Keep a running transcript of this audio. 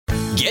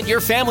Get your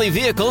family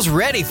vehicles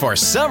ready for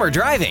summer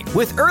driving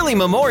with early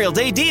Memorial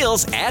Day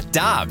deals at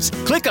Dobbs.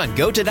 Click on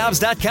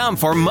GoToDobbs.com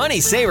for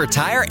money saver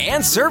tire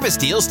and service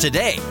deals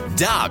today.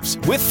 Dobbs,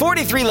 with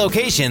 43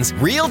 locations,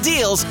 real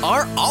deals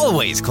are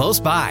always close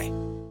by.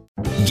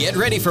 Get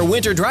ready for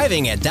winter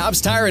driving at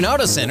Dobbs Tire and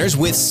Auto Centers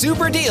with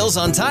super deals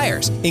on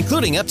tires,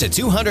 including up to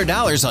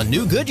 $200 on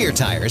new Goodyear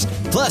tires,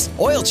 plus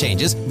oil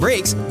changes,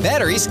 brakes,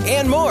 batteries,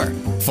 and more.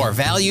 For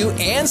value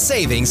and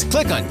savings,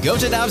 click on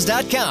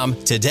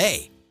GoToDobbs.com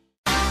today.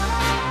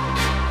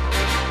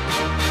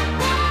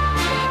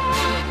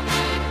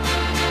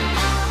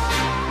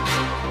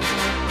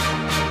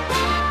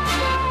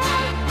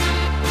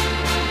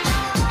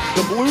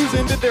 The Blues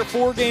ended their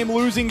 4-game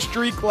losing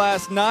streak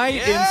last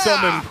night in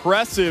some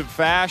impressive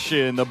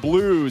fashion. The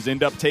Blues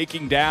end up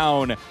taking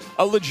down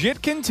a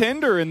legit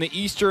contender in the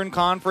Eastern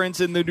Conference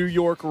in the New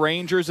York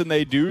Rangers, and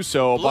they do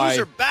so Blues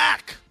are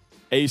back.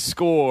 A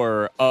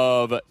score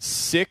of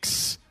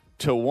 6-1?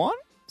 6-2?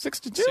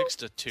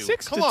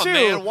 6-2. Come on,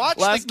 man. Watch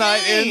last the game.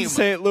 night in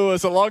St.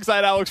 Louis,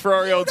 alongside Alex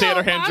Ferrario and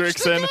Tanner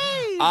Hendrickson.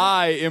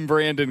 I am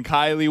Brandon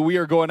Kiley. We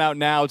are going out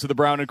now to the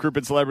Brown and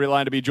Crouppen Celebrity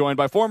Line to be joined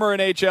by former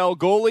NHL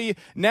goalie,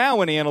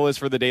 now an analyst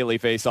for the Daily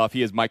Faceoff.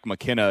 He is Mike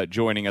McKenna,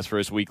 joining us for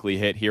his weekly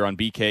hit here on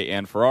BK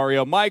and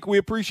Ferrario. Mike, we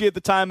appreciate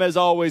the time as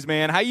always,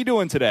 man. How you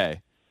doing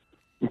today?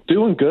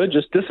 Doing good.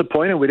 Just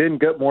disappointed we didn't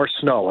get more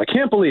snow. I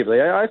can't believe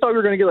it. I thought we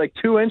were going to get like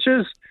 2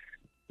 inches.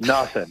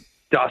 Nothing.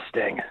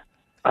 Dusting.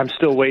 I'm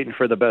still waiting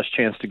for the best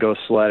chance to go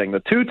sledding.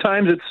 The 2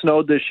 times it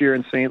snowed this year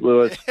in St.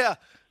 Louis,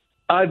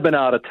 I've been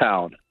out of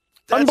town.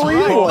 That's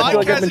unbelievable. Right. I feel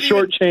like I've been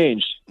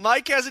shortchanged.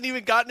 Mike hasn't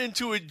even gotten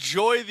to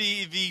enjoy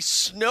the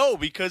snow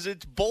because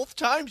it's both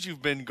times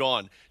you've been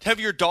gone. Have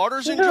your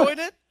daughters enjoyed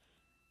it?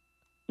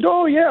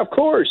 Oh, yeah, of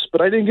course.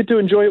 But I didn't get to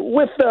enjoy it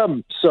with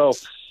them. So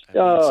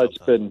it's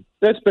been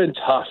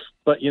tough.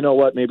 But you know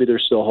what? Maybe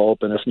there's still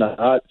hope. And if not,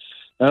 I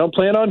don't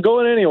plan on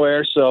going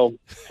anywhere. So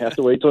have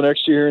to wait till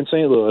next year in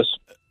St. Louis.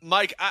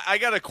 Mike, I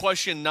got a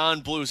question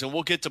non-Blues, and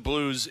we'll get to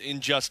Blues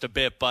in just a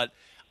bit. But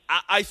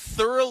I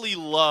thoroughly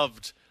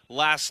loved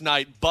last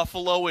night,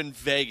 Buffalo and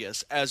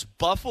Vegas, as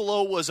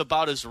Buffalo was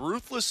about as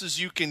ruthless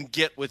as you can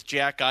get with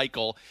Jack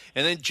Eichel.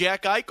 And then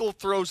Jack Eichel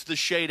throws the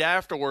shade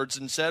afterwards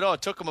and said,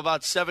 it took him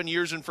about 7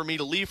 years for me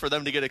to leave for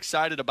them to get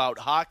excited about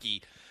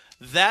hockey.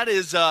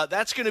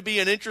 That's going to be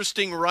an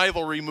interesting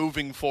rivalry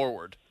moving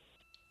forward.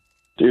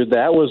 Dude,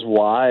 that was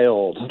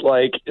wild.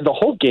 Like, the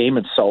whole game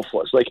itself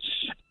was. Like,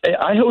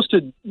 I was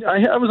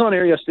on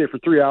air yesterday for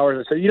 3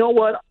 hours. I said, you know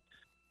what?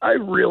 I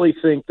really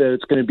think that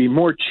it's going to be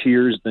more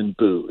cheers than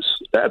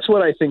boos. That's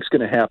what I think is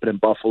going to happen in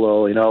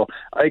Buffalo. You know,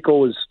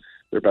 Eichel was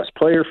their best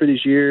player for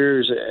these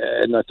years,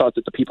 and I thought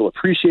that the people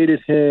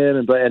appreciated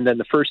him. And then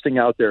the first thing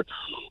out there,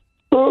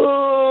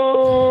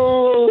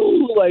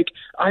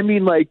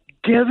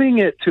 giving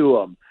it to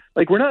him.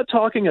 Like, we're not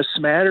talking a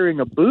smattering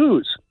of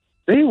boos.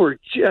 They were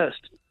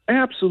just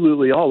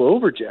absolutely all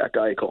over Jack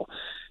Eichel.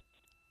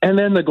 And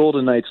then the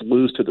Golden Knights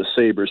lose to the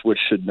Sabres, which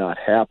should not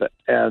happen.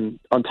 And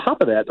on top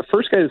of that, the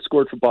first guy that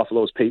scored for Buffalo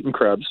was Peyton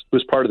Krebs, who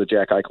was part of the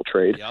Jack Eichel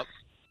trade. Yep.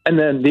 And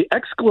then the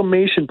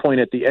exclamation point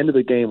at the end of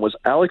the game was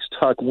Alex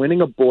Tuch winning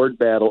a board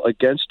battle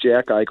against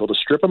Jack Eichel to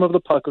strip him of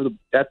the puck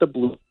at the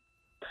blue.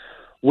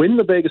 When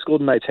the Vegas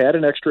Golden Knights had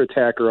an extra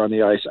attacker on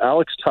the ice,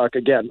 Alex Tuch,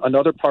 again,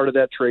 another part of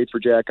that trade for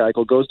Jack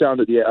Eichel, goes down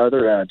to the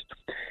other end.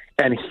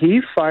 And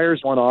he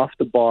fires one off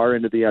the bar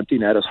into the empty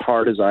net as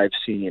hard as I've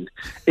seen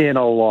in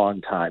a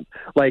long time.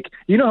 Like,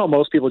 you know how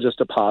most people just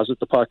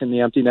deposit the puck in the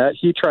empty net?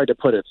 He tried to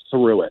put it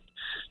through it.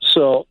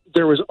 So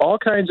there was all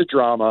kinds of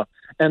drama.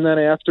 And then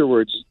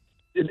afterwards,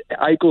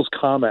 Eichel's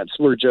comments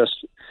were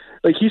just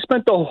like, he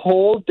spent the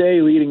whole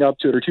day leading up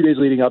to it, or 2 days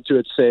leading up to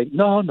it, saying,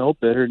 no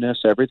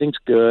bitterness, everything's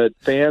good,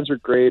 fans are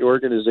great,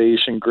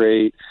 organization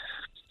great.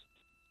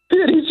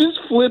 Dude, he just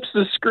flips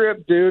the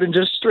script, dude, and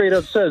just straight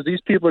up says,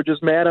 these people are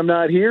just mad I'm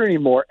not here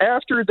anymore.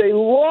 After they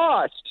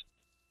lost.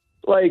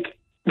 Like,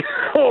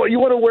 you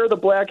want to wear the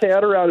black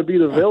hat around and be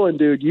the villain,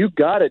 dude. You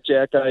got it,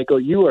 Jack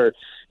Eichel.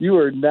 You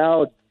are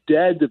now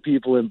dead to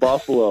people in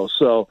Buffalo.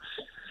 So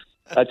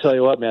I tell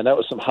you what, man, that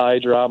was some high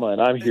drama, and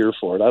I'm here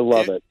for it. I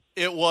love it.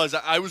 It was.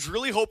 I was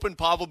really hoping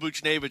Pavel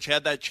Buchnevich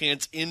had that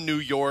chance in New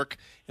York,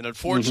 and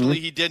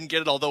unfortunately he didn't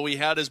get it, although he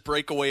had his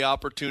breakaway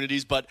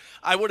opportunities. But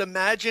I would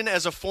imagine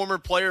as a former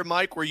player,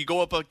 Mike, where you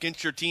go up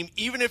against your team,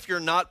 even if you're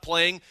not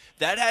playing,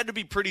 that had to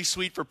be pretty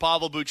sweet for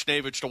Pavel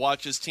Buchnevich to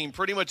watch his team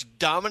pretty much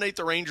dominate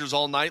the Rangers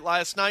all night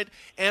last night,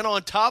 and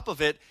on top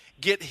of it,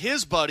 get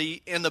his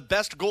buddy and the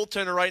best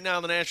goaltender right now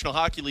in the National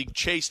Hockey League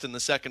chased in the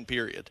second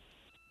period.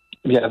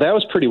 Yeah, that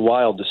was pretty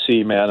wild to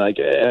see, man.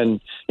 And,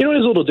 you know, it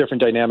was a little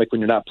different dynamic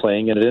when you're not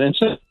playing in it. And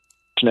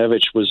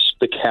Buchnevich was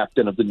the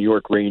captain of the New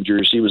York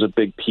Rangers. He was a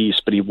big piece,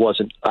 but he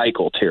wasn't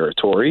Eichel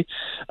territory.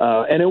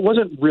 And it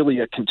wasn't really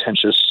a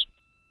contentious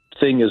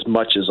thing as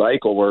much as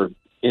Eichel, where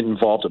it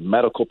involved a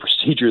medical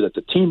procedure that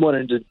the team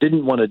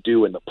didn't want to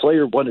do and the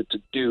player wanted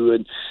to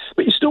do.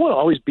 But you still want to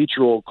always beat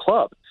your old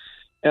club.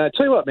 And I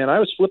tell you what, man, I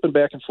was flipping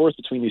back and forth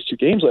between these two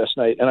games last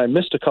night, and I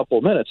missed a couple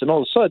of minutes. And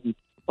all of a sudden,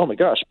 oh my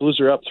gosh, Blues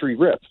are up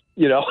 3-rip.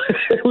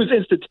 It was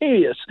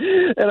instantaneous.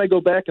 And I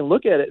go back and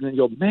look at it and then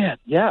go, man,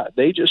 yeah,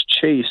 they just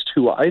chased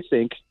who I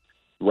think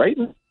right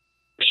now,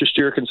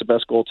 Shesterkin's the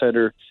best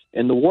goaltender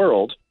in the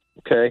world.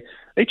 Okay.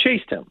 They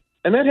chased him.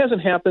 And that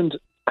hasn't happened.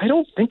 I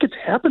don't think it's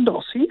happened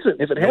all season.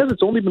 If it has,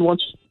 it's only been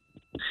once.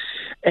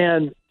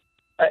 And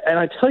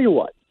I tell you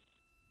what,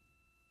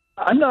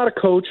 I'm not a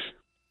coach,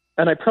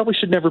 and I probably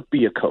should never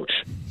be a coach.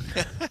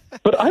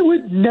 But I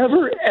would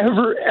never,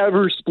 ever,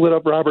 ever split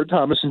up Robert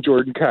Thomas and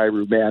Jordan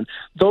Kyrou, man.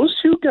 Those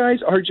two guys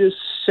are just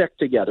sick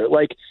together.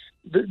 Like,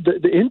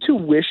 the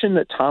intuition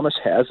that Thomas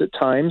has at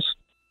times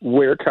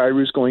where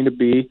Kyrou's going to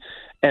be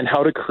and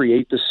how to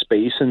create the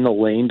space in the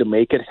lane to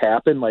make it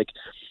happen, like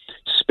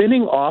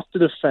spinning off the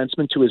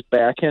defenseman to his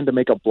backhand to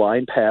make a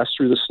blind pass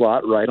through the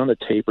slot right on the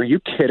tape. Are you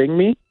kidding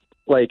me?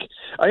 Like,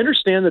 I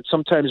understand that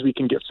sometimes we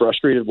can get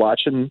frustrated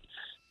watching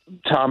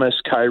Thomas,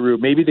 Kyrou.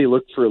 Maybe they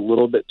look for a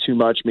little bit too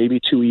much, maybe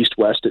too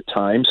east-west at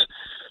times.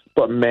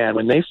 But, man,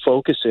 when they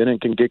focus in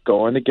and can get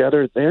going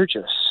together, they're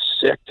just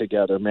sick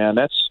together, man.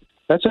 That's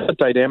a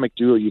dynamic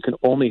duo you can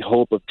only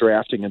hope of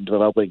drafting and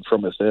developing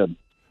from within.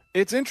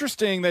 It's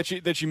interesting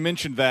that you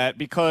mentioned that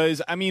because,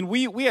 I mean,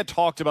 we had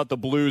talked about the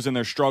Blues and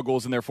their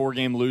struggles and their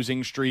 4-game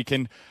losing streak.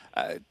 And,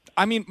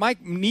 I mean,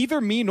 Mike,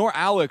 neither me nor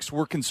Alex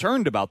were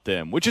concerned about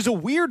them, which is a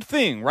weird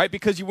thing, right?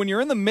 Because when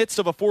you're in the midst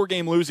of a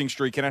 4-game losing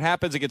streak and it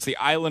happens against the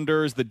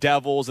Islanders, the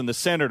Devils, and the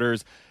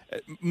Senators,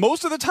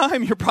 most of the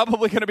time you're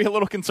probably going to be a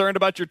little concerned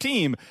about your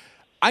team.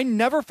 I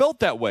never felt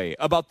that way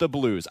about the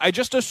Blues. I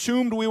just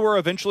assumed we were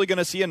eventually going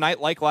to see a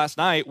night like last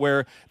night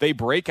where they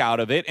break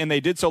out of it, and they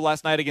did so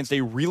last night against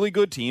a really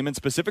good team and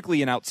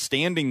specifically an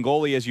outstanding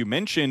goalie, as you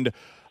mentioned.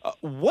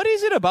 What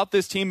is it about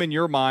this team in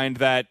your mind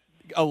that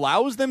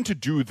allows them to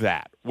do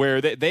that,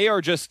 where they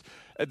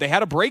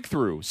had a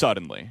breakthrough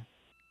suddenly?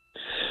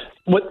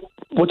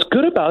 What's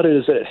good about it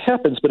is that it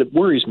happens, but it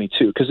worries me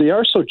too, because they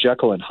are so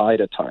Jekyll and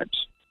Hyde at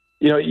times.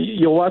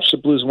 You'll watch the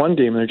Blues one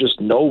game and they're just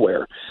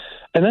nowhere.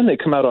 And then they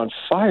come out on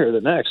fire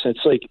the next. And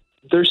it's like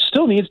there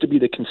still needs to be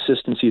the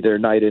consistency there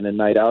night in and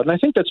night out. And I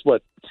think that's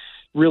what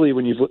really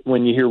when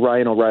you hear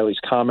Ryan O'Reilly's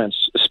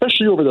comments,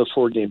 especially over the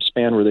 4-game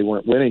span where they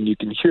weren't winning, you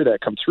can hear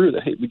that come through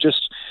that, hey,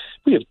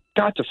 we have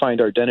got to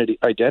find our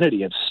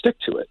identity and stick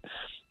to it.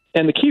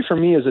 And the key for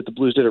me is that the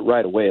Blues did it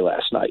right away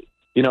last night.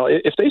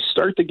 If they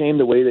start the game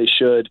the way they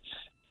should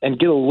and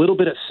get a little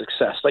bit of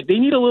success, like they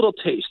need a little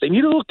taste, they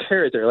need a little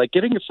carrot there, like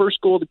getting your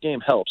first goal of the game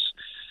helps.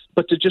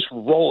 But to just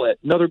roll it,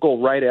 another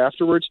goal right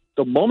afterwards,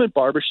 the moment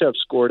Barbashev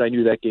scored, I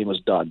knew that game was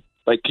done.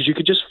 Like, because you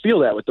could just feel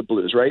that with the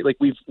Blues, right? Like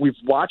we've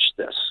watched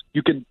this.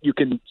 You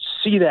can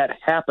see that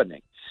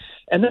happening.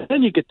 And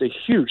then you get the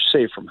huge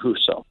save from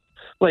Husso.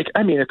 Like,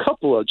 I mean, a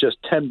couple of just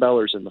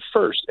 10-bellers in the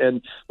first.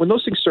 And when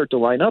those things start to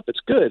line up, it's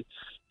good.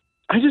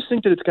 I just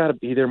think that it's got to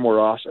be there more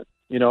often,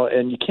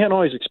 and you can't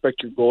always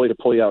expect your goalie to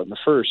pull you out in the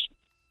first.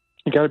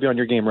 You got to be on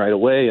your game right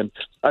away. And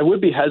I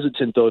would be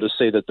hesitant, though, to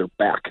say that they're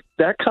back.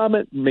 That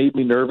comment made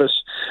me nervous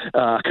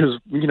because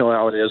you know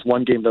how it is.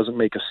 One game doesn't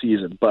make a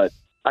season. But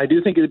I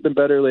do think it's been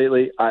better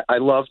lately. I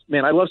love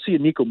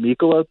seeing Nico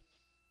Mikkola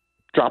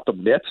drop the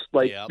mitts.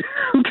 Like, yep.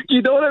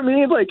 You know what I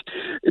mean? Like,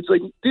 it's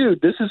like,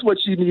 dude, this is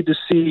what you need to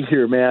see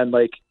here, man.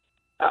 Like,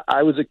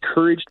 I was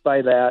encouraged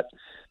by that.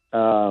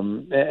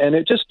 And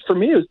it just, for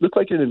me, it looked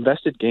like an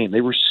invested game.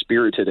 They were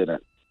spirited in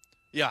it.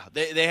 Yeah,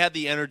 they had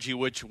the energy,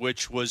 which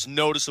was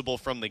noticeable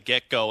from the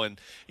get-go. And,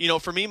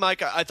 for me,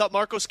 Mike, I thought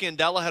Marco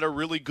Scandella had a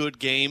really good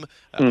game.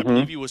 I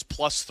believe he was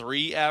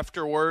 +3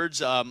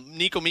 afterwards.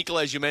 Nico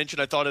Mikkola, as you mentioned,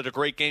 I thought had a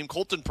great game.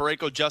 Colton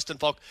Parayko, Justin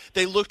Falk,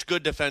 they looked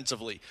good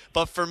defensively.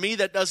 But for me,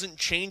 that doesn't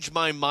change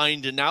my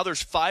mind. And now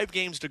there's 5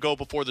 games to go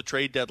before the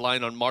trade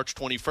deadline on March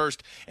 21st.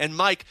 And,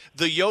 Mike,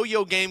 the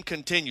yo-yo game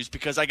continues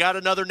because I got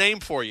another name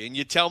for you. And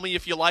you tell me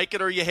if you like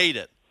it or you hate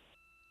it.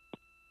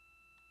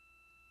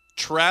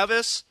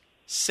 Travis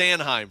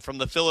Sanheim from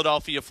the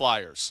Philadelphia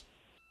Flyers.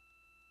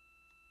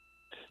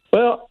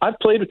 Well, I've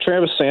played with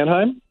Travis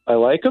Sanheim. I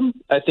like him.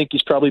 I think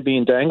he's probably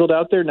being dangled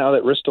out there now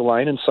that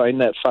Ristolainen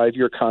signed that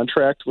 5-year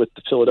contract with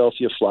the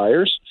Philadelphia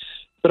Flyers.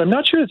 But I'm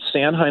not sure that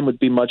Sanheim would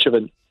be much of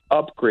an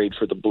upgrade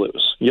for the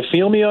Blues. You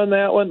feel me on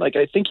that one? Like,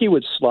 I think he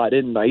would slot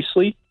in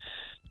nicely.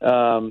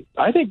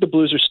 I think the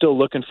Blues are still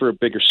looking for a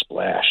bigger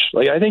splash.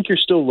 Like, I think you're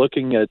still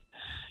looking at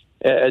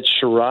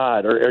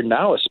Sherrod, or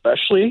now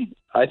especially,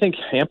 I think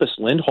Hampus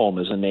Lindholm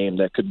is a name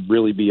that could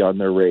really be on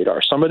their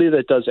radar. Somebody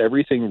that does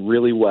everything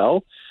really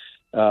well,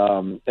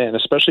 and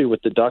especially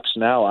with the Ducks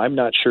now, I'm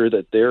not sure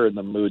that they're in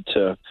the mood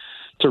to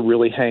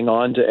really hang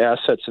on to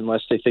assets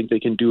unless they think they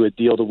can do a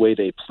deal the way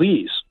they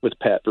please with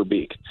Pat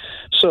Verbeek.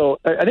 So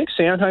I think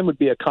Sanheim would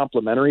be a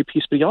complimentary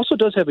piece, but he also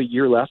does have a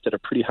year left at a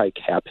pretty high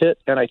cap hit,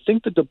 and I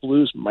think that the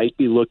Blues might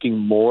be looking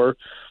more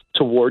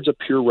towards a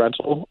pure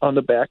rental on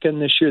the back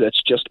end this year. That's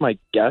just my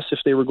guess if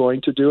they were going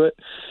to do it.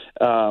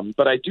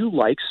 But I do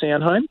like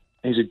Sanheim.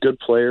 He's a good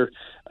player,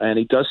 and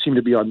he does seem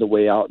to be on the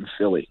way out in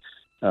Philly.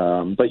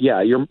 But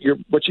yeah,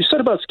 what you said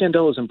about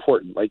Scandella is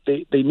important. Like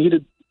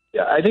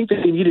I think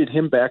they needed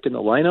him back in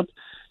the lineup,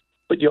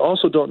 but you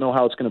also don't know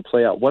how it's going to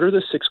play out. What are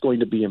the 6 going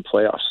to be in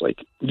playoffs?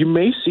 Like, you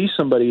may see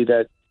somebody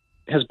that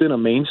has been a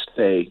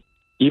mainstay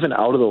even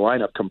out of the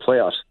lineup come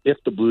playoffs if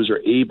the Blues are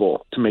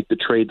able to make the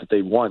trade that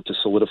they want to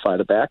solidify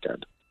the back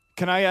end.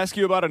 Can I ask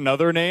you about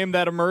another name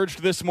that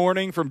emerged this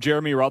morning from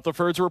Jeremy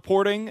Rutherford's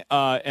reporting,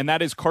 and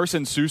that is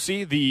Carson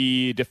Soucy,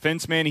 the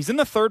defenseman. He's in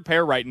the third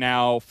pair right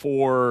now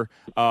for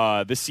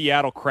the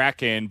Seattle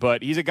Kraken,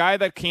 but he's a guy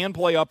that can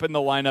play up in the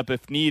lineup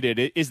if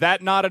needed. Is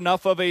that not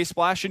enough of a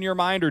splash in your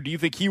mind, or do you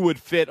think he would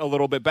fit a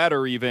little bit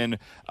better even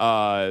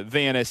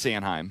than a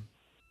Sanheim?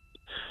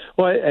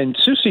 Well, and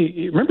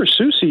Soucy, remember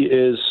Soucy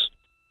is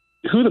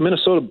who the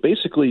Minnesota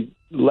basically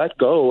let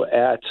go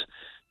at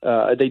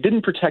they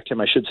didn't protect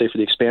him, I should say, for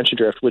the expansion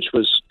draft, which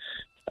was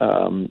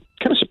kind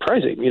of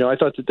surprising. I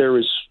thought that there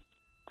was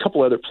a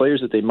couple other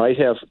players that they might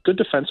have. Good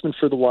defensemen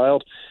for the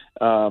Wild,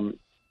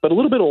 but a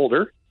little bit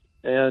older.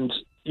 And,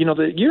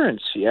 the year in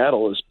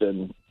Seattle has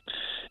been,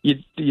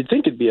 you'd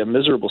think it'd be a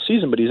miserable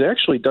season, but he's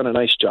actually done a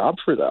nice job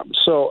for them.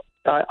 So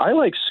I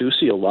like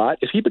Soucy a lot.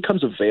 If he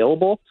becomes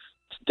available,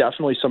 it's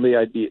definitely somebody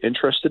I'd be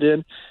interested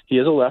in. He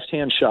has a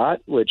left-hand shot,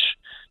 which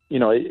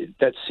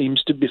that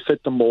seems to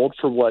fit the mold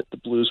for what the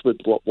Blues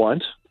would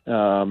want.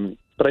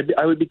 But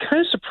I would be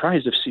kind of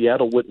surprised if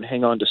Seattle wouldn't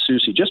hang on to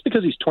Soucy just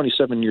because he's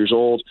 27 years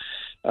old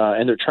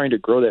and they're trying to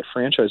grow that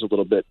franchise a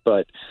little bit.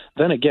 But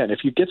then again,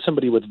 if you get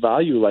somebody with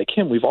value like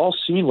him, we've all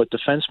seen what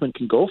defensemen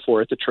can go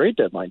for at the trade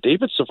deadline.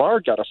 David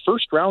Savard got a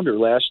first-rounder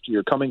last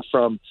year coming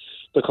from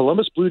the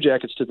Columbus Blue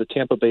Jackets to the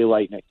Tampa Bay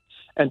Lightning.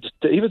 And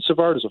David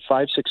Savard is a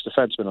 5'6"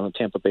 defenseman on the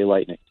Tampa Bay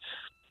Lightning.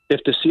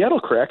 If the Seattle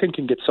Kraken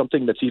can get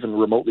something that's even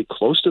remotely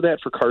close to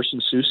that for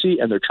Carson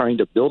Soucy, and they're trying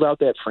to build out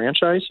that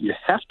franchise, you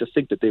have to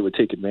think that they would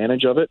take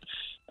advantage of it.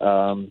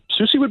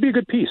 Soucy would be a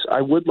good piece.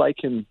 I would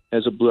like him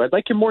as a Blue. I'd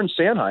like him more in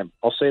Sanheim.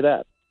 I'll say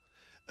that.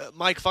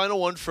 Mike,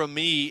 final one from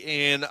me,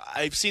 and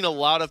I've seen a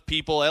lot of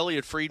people,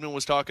 Elliot Friedman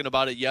was talking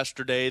about it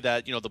yesterday,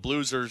 that the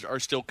Blues are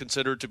still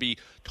considered to be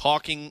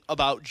talking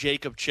about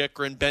Jakob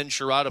Chychrun. Ben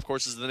Sherratt, of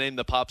course, is the name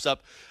that pops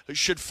up.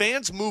 Should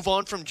fans move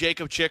on from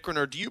Jakob Chychrun,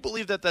 or do you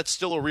believe that that's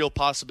still a real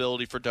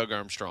possibility for Doug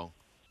Armstrong?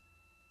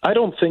 I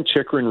don't think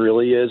Chychrun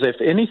really is. If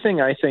anything,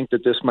 I think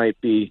that this might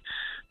be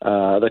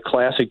the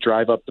classic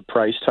drive up the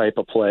price type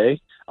of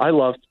play. I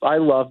love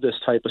this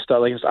type of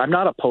stuff. Like, I'm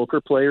not a poker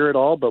player at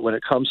all, but when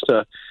it comes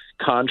to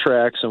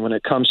contracts and when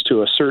it comes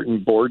to a certain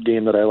board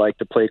game that I like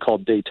to play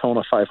called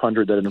Daytona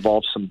 500 that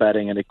involves some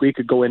betting, and we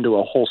could go into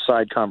a whole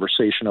side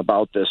conversation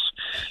about this.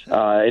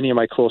 Any of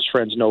my close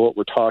friends know what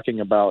we're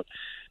talking about.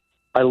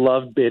 I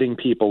love bidding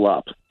people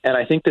up, and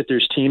I think that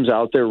there's teams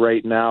out there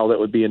right now that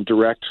would be in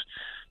direct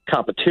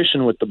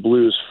competition with the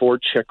Blues for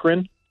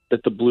Chychrun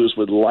that the Blues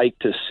would like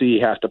to see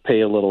have to pay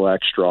a little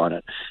extra on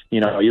it.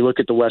 You look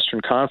at the Western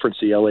Conference,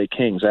 the LA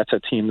Kings, that's a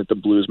team that the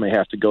Blues may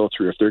have to go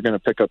through. If they're going to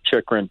pick up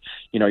Chychrun,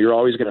 you're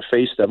always going to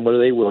face them. What are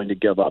they willing to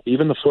give up?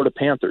 Even the Florida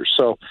Panthers.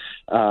 So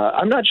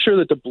I'm not sure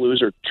that the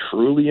Blues are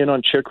truly in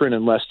on Chychrun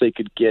unless they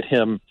could get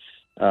him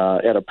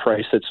at a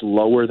price that's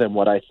lower than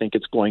what I think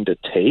it's going to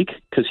take,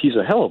 because he's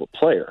a hell of a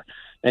player.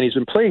 And he's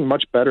been playing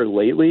much better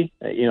lately.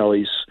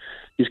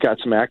 He's got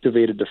some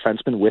activated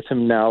defensemen with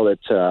him now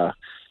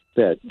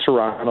that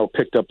Toronto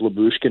picked up.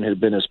 Lyubushkin had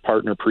been his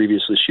partner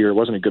previous this year. It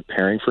wasn't a good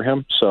pairing for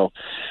him. So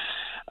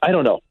I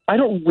don't know. I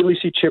don't really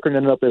see Chychrun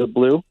ending up as a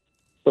Blue,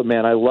 but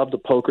man, I love the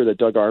poker that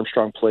Doug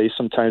Armstrong plays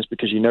sometimes,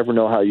 because you never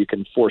know how you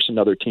can force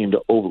another team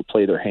to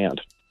overplay their hand.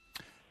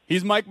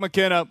 He's Mike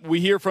McKenna.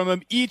 We hear from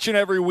him each and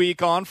every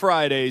week on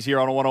Fridays here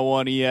on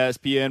 101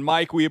 ESPN.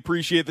 Mike, we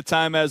appreciate the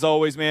time as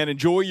always, man.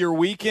 Enjoy your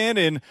weekend,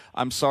 and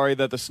I'm sorry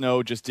that the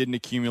snow just didn't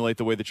accumulate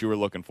the way that you were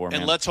looking for,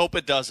 man. And let's hope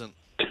it doesn't.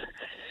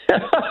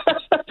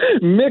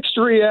 Mixed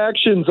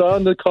reactions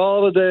on the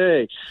call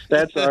today.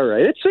 That's all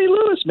right. It's St.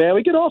 Louis, man.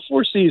 We get all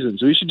 4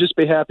 seasons. We should just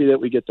be happy that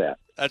we get that.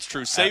 That's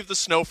true. Save the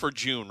snow for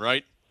June,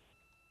 right?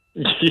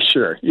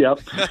 Sure.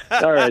 Yep.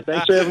 All right.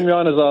 Thanks for having me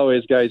on as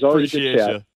always, guys. Always a good chat.